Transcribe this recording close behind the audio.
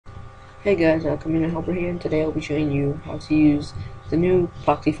Hey guys, Community Helper here, and today I'll be showing you how to use the new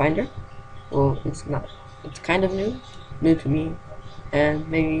Proxy Finder. Well, it's kind of new to me, and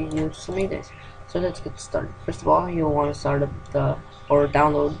maybe new to some of you guys. So let's get started. First of all, you'll want to start up or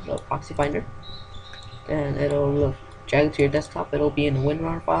download the Proxy Finder, and drag it to your desktop. It'll be in a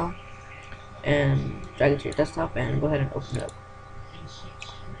WinRAR file, and drag it to your desktop, and go ahead and open it up.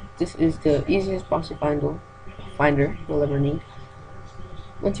 This is the easiest Proxy Finder you'll ever need.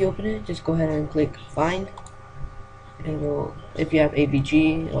 Once you open it, just go ahead and click Find. If you have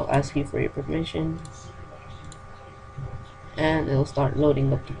AVG, it'll ask you for your permission, and it'll start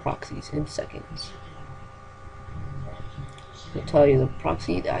loading up the proxies in seconds. It'll tell you the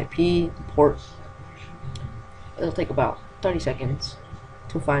proxy, the IP, the port. It'll take about 30 seconds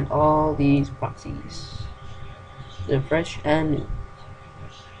to find all these proxies. They're fresh and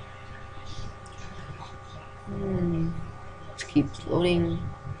new. It keeps loading,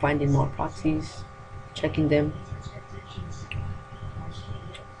 finding more proxies, checking them.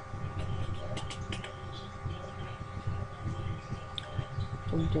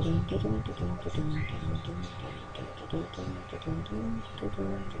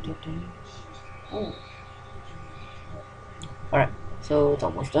 Alright, so it's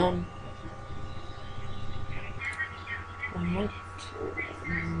almost done. Alright,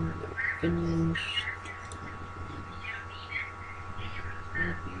 finished.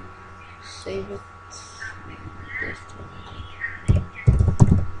 Save it.